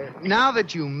 now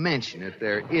that you mention it,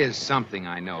 there is something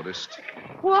I noticed.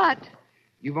 What?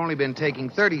 You've only been taking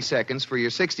 30 seconds for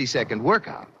your 60-second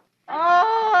workout.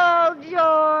 Oh,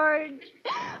 George.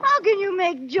 How can you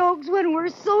make jokes when we're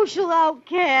social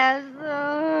outcasts?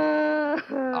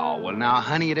 Oh, well, now,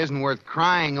 honey, it isn't worth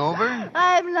crying over.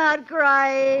 I'm not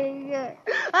crying.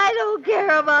 I don't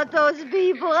care about those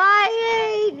people.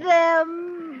 I hate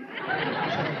them.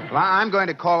 Well, I'm going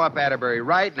to call up Atterbury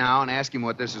right now and ask him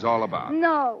what this is all about.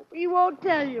 No, he won't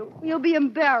tell you. You'll be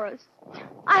embarrassed.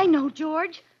 I know,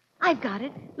 George. I've got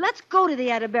it. Let's go to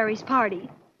the Atterbury's party.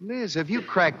 Liz, have you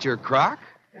cracked your crock?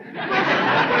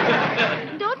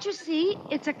 Don't you see?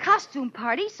 It's a costume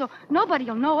party, so nobody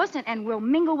will know us, and we'll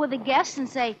mingle with the guests and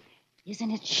say,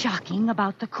 "Isn't it shocking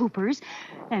about the Coopers?"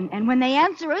 And when they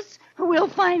answer us, we'll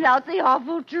find out the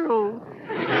awful truth.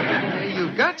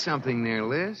 You've got something there,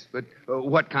 Liz. But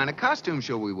what kind of costume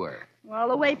shall we wear? Well,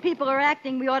 the way people are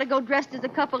acting, we ought to go dressed as a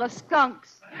couple of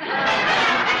skunks.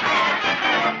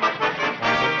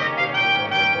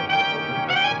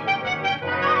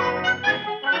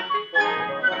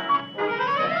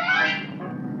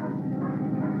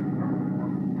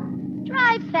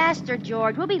 Drive faster,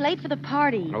 George. We'll be late for the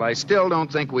party. Well, I still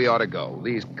don't think we ought to go.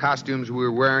 These costumes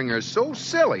we're wearing are so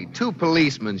silly. 2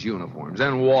 policemen's uniforms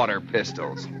and water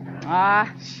pistols.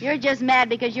 You're just mad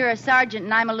because you're a sergeant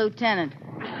and I'm a lieutenant.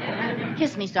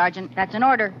 Kiss me, Sergeant. That's an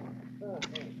order.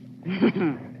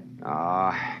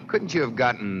 Couldn't you have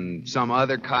gotten some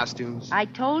other costumes? I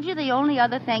told you the only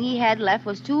other thing he had left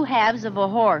was 2 halves of a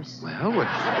horse. Well,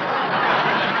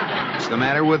 what's the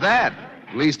matter with that?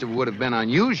 At least it would have been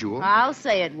unusual. I'll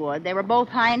say it would. They were both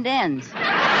hind ends.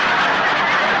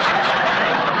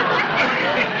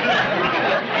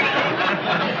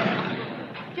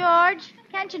 George,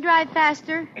 can't you drive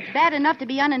faster? It's bad enough to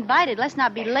be uninvited. Let's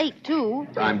not be late, too.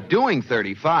 I'm doing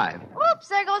 35. Oops,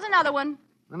 there goes another one.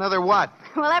 Another what?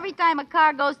 Well, every time a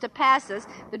car goes to pass us,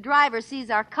 the driver sees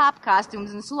our cop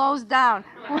costumes and slows down.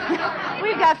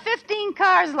 We've got 15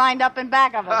 cars lined up in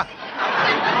back of us.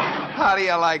 How do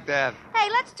you like that? Hey,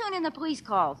 let's tune in the police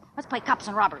calls. Let's play cops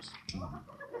and robbers.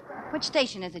 Which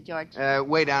station is it, George?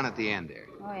 Way down at the end there.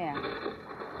 Oh, yeah.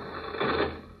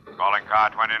 Calling car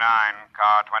 29.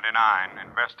 Car 29.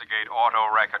 Investigate auto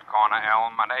wreck at corner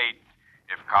Elm and 8th.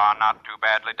 If car not too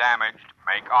badly damaged,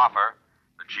 make offer.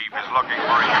 The chief is looking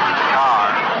for a used car.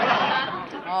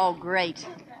 Oh, great.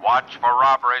 Watch for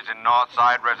robberies in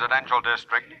Northside Residential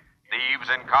District. Thieves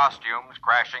in costumes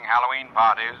crashing Halloween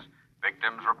parties.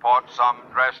 Victims report some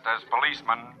dressed as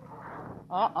policemen.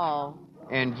 Uh-oh.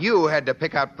 And you had to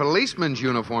pick out policemen's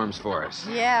uniforms for us.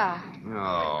 Yeah.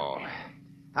 Oh.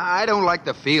 I don't like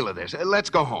the feel of this. Let's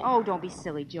go home. Oh, don't be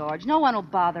silly, George. No one will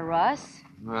bother us.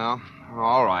 Well,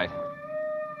 all right.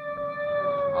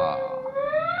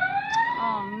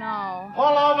 Oh, no.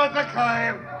 Pull over the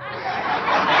claim.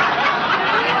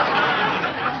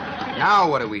 Now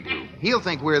what do we do? He'll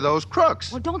think we're those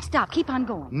crooks. Well, don't stop. Keep on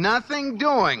going. Nothing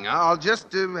doing. I'll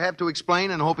just have to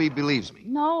explain and hope he believes me.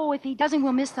 No, if he doesn't,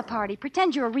 we'll miss the party.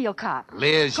 Pretend you're a real cop.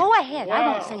 Liz. Go ahead. I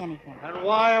won't say anything. And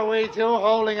why are we 2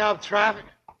 holding up traffic?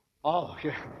 Oh,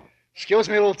 yeah. Excuse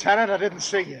me, Lieutenant. I didn't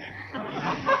see you.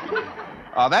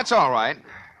 Oh, that's all right.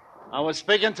 I was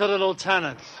speaking to the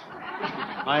lieutenant.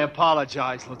 I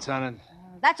apologize, Lieutenant.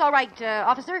 That's all right,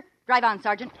 officer. Drive on,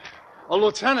 Sergeant. Oh,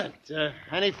 Lieutenant,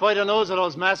 any further news of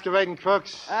those masquerading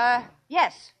crooks?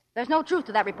 Yes. There's no truth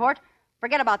to that report.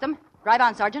 Forget about them. Drive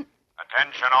on, Sergeant.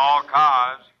 Attention all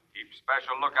cars. Keep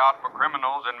special lookout for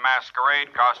criminals in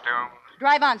masquerade costumes.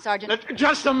 Drive on, Sergeant.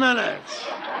 Just a minute.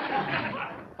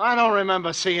 I don't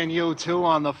remember seeing you 2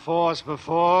 on the force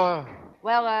before.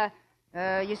 Well,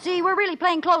 you see, we're really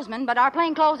plainclothesmen, but our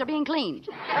plain clothes are being cleaned.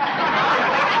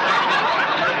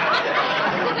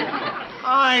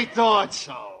 I thought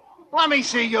so. Let me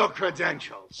see your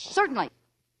credentials. Certainly.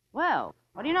 Well,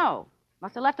 what do you know?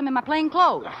 Must have left them in my plain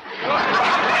clothes.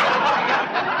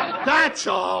 That's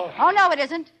all. Oh, no, it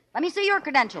isn't. Let me see your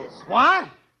credentials. What?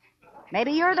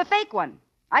 Maybe you're the fake one.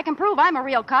 I can prove I'm a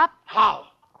real cop. How?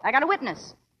 I got a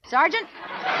witness. Sergeant?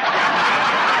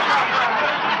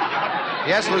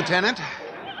 Yes, Lieutenant?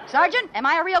 Sergeant, am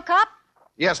I a real cop?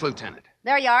 Yes, Lieutenant.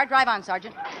 There you are. Drive on,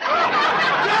 Sergeant. Just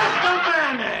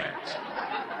a minute.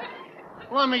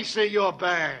 Let me see your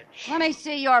badge. Let me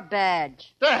see your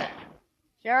badge. There.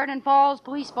 Sheridan Falls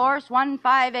Police Force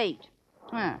 158.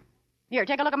 Here,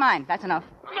 take a look at mine. That's enough.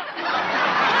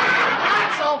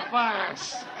 Not so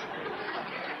fast.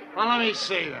 Well, let me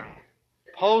see them.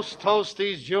 Post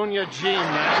Toasties Junior G-Man.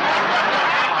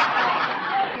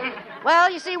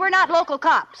 Well, you see, we're not local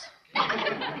cops.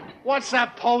 What's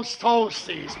that Post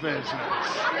Toasties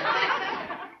business?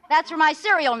 That's for my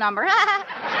serial number.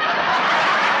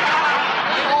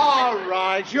 All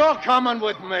right, you're coming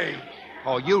with me.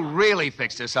 Oh, you really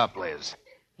fixed this up, Liz.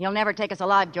 He'll never take us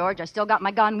alive, George. I still got my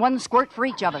gun, 1 squirt for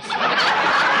each of us. Come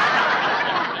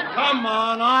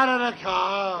on, out of the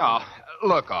car. Oh,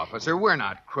 look, officer, we're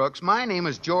not crooks. My name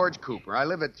is George Cooper. I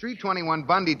live at 321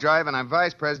 Bundy Drive, and I'm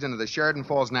vice president of the Sheridan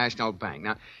Falls National Bank.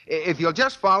 Now, if you'll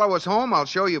just follow us home, I'll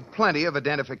show you plenty of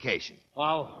identification.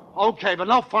 Well, okay, but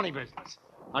no funny business.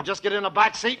 Now just get in the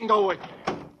back seat and go with me.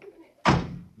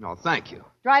 No, thank you.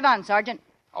 Drive on, Sergeant.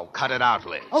 Oh, cut it out,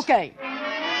 Liz. Okay.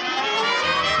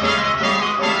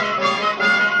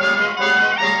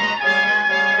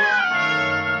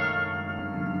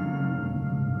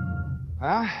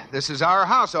 Well, this is our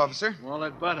house, officer. Well,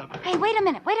 it better be. Hey, wait a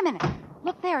minute.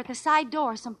 Look there at the side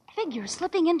door. Some figures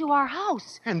slipping into our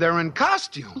house. And they're in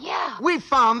costume. Yeah. We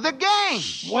found the gang.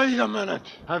 Wait a minute.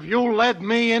 Have you led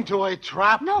me into a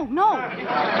trap? No.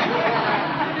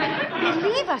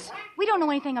 Believe us. We don't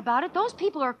know anything about it. Those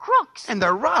people are crooks. And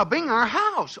they're robbing our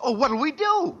house. Oh, what'll we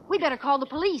do? We better call the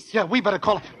police. Yeah, we better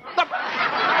call it.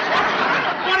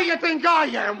 What do you think I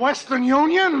am, Western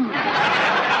Union?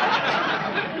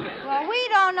 Well, we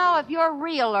don't know if you're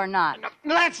real or not.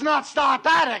 Let's not start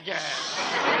that again.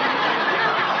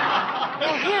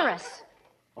 They'll hear us.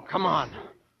 Oh, come on.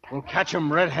 We'll catch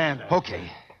them red-handed.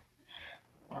 Okay.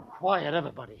 Now, quiet,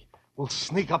 everybody. We'll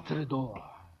sneak up to the door.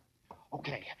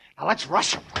 Okay, now let's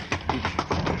rush them.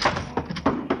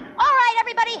 All right,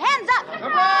 everybody, hands up.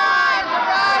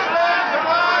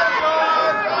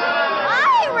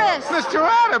 Iris! Mr.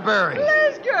 Atterbury!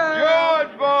 Liz girl!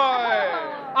 George boy!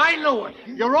 I knew it.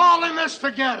 You're all in this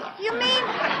together. You mean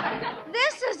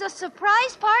this is a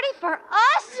surprise party for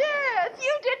us? Yes,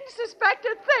 you didn't suspect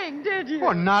a thing, did you?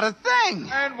 Well, not a thing.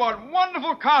 And what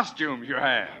wonderful costumes you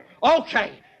have.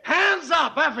 Okay, hands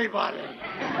up, everybody.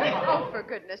 Oh, for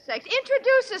goodness sakes.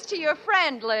 Introduce us to your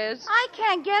friend, Liz. I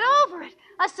can't get over it.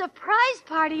 A surprise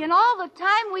party, and all the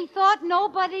time we thought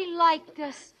nobody liked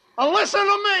us. Listen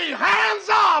to me. Hands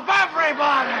up,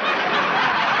 everybody.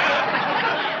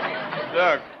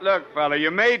 Look, fella,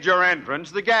 you made your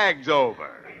entrance. The gag's over.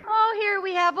 Oh, here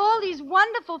we have all these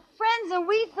wonderful friends, and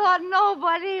we thought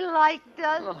nobody liked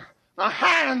us.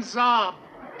 Hands up,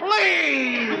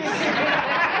 please.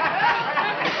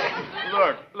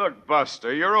 Look,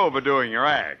 Buster, you're overdoing your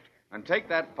act. And take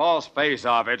that false face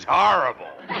off. It's horrible.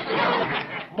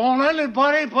 Won't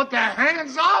anybody put their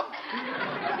hands up?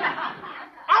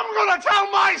 I'm going to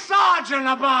tell my sergeant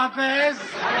about this. Oh,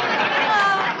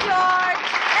 George.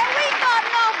 And we thought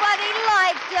nobody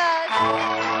liked us.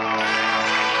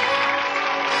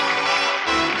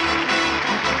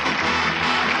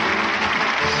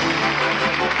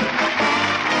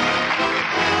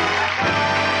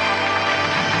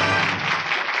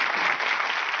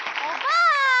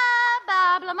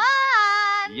 Bob Lamont.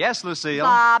 Yes, Lucille.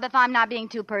 Bob, if I'm not being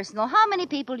too personal, how many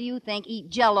people do you think eat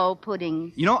Jell-O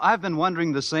puddings? You know, I've been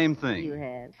wondering the same thing. You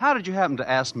have. How did you happen to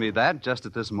ask me that just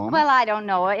at this moment? Well, I don't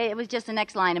know. It was just the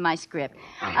next line in my script.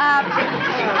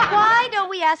 Why don't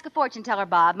we ask a fortune teller,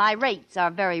 Bob? My rates are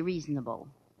very reasonable.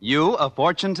 You, a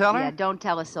fortune teller? Yeah, don't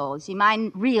tell a soul. You see,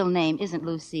 my real name isn't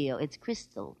Lucille. It's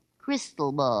Crystal.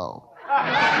 Crystal Ball.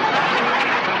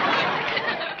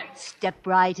 Step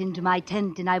right into my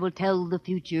tent and I will tell the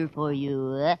future for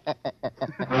you.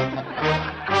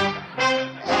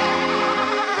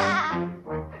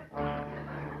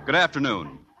 Good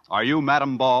afternoon. Are you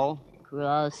Madam Ball?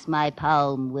 Cross my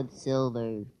palm with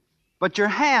silver. But your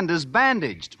hand is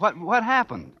bandaged. What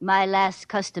happened? My last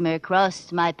customer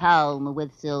crossed my palm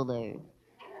with silver.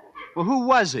 Well, who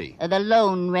was he? The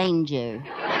Lone Ranger.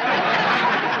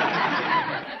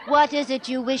 What is it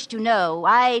you wish to know?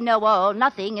 I know all.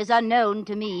 Nothing is unknown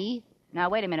to me. Now,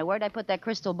 wait a minute. Where'd I put that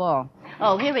crystal ball?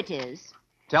 Oh, here it is.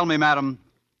 Tell me, madam,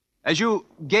 as you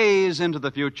gaze into the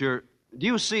future, do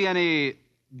you see any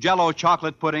Jell-O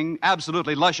chocolate pudding,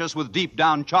 absolutely luscious with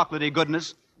deep-down chocolatey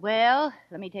goodness? Well,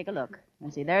 let me take a look.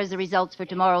 Let's see. There's the results for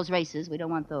tomorrow's races. We don't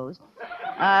want those.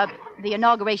 The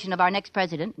inauguration of our next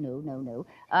president. No.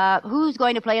 Who's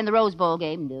going to play in the Rose Bowl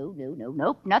game? No.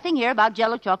 Nope. Nothing here about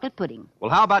Jell-O chocolate pudding.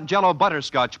 Well, how about Jell-O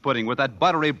butterscotch pudding with that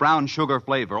buttery brown sugar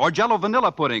flavor? Or Jell-O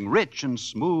vanilla pudding, rich and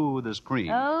smooth as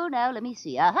cream? Oh, now, let me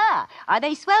see. Aha! Are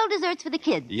they swell desserts for the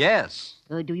kids? Yes.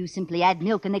 Or do you simply add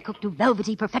milk and they cook to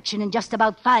velvety perfection in just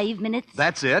about 5 minutes?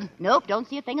 That's it? Nope, don't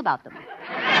see a thing about them.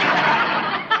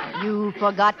 You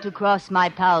forgot to cross my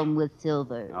palm with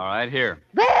silver. All right, here.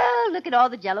 Well, look at all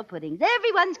the Jell-O puddings.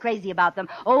 Everyone's crazy about them.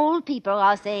 Old people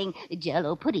are saying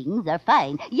Jell-O puddings are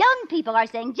fine. Young people are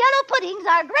saying Jell-O puddings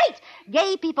are great.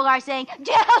 Gay people are saying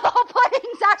Jell-O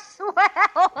puddings are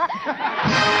swell.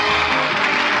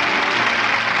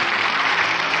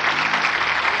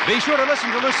 Be sure to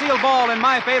listen to Lucille Ball and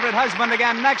My Favorite Husband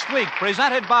again next week,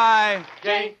 presented by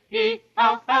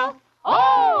J-E-L-L.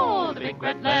 Oh, the big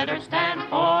red letters stand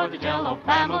for the Jell-O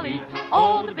family.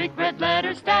 Oh, the big red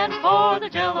letters stand for the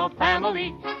Jell-O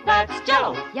family. That's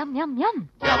Jell-O. Yum, yum, yum.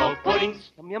 Jell-O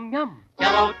puddings. Yum, yum, yum.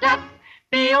 Jell-O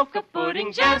tapioca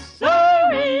puddings. Yes,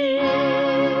 sirree.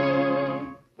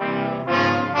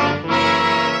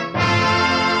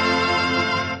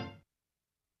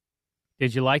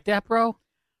 Did you like that, bro?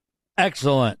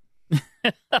 Excellent.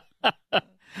 It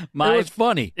was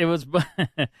funny. It was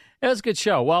it was a good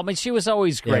show. Well, I mean, she was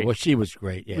always great. Yeah, well, she was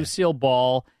great, yeah. Lucille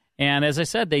Ball. And as I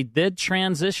said, they did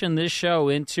transition this show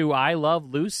into I Love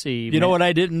Lucy. You know what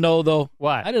I didn't know, though?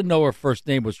 What? I didn't know her first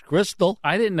name was Crystal.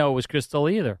 I didn't know it was Crystal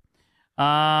either.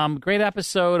 Great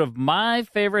episode of My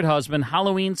Favorite Husband,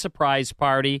 Halloween Surprise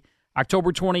Party,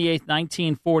 October 28th,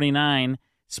 1949,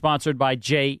 sponsored by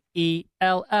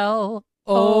Jell-O.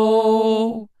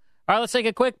 All right, let's take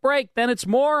a quick break. Then it's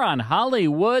more on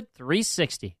Hollywood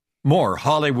 360. More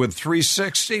Hollywood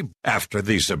 360 after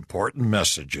these important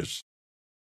messages.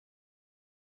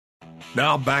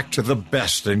 Now back to the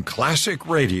best in classic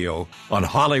radio on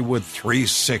Hollywood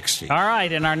 360. All right,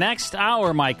 in our next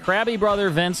hour, my crabby brother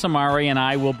Vince Amari and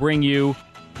I will bring you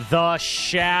The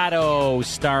Shadow,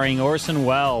 starring Orson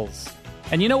Welles.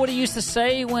 And you know what he used to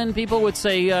say when people would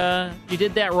say, you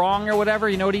did that wrong or whatever?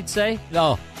 You know what he'd say?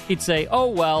 No. He'd say, oh,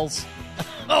 Wells.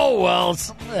 Oh,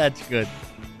 Wells. That's good.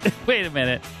 Wait a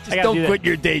minute. Just don't quit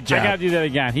your day job. I got to do that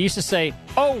again. He used to say,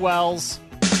 oh, Wells.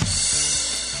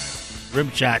 Rim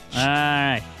shot. All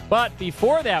right. But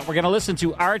before that, we're going to listen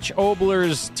to Arch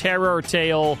Obler's terror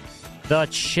tale, The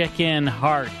Chicken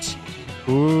Heart.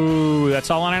 Ooh, that's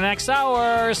all in our next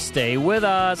hour. Stay with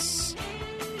us.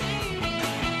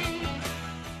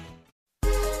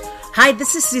 Hi,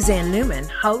 this is Suzanne Newman,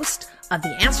 host of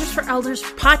the Answers for Elders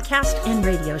podcast and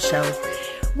radio show.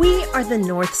 We are the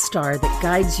North Star that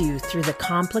guides you through the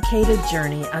complicated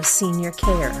journey of senior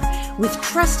care with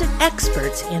trusted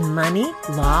experts in money,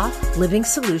 law, living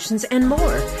solutions, and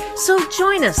more. So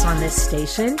join us on this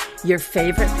station, your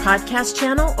favorite podcast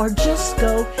channel, or just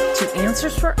go to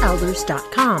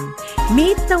AnswersForElders.com.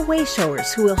 Meet the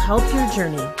Wayshowers who will help your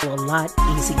journey a lot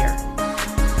easier.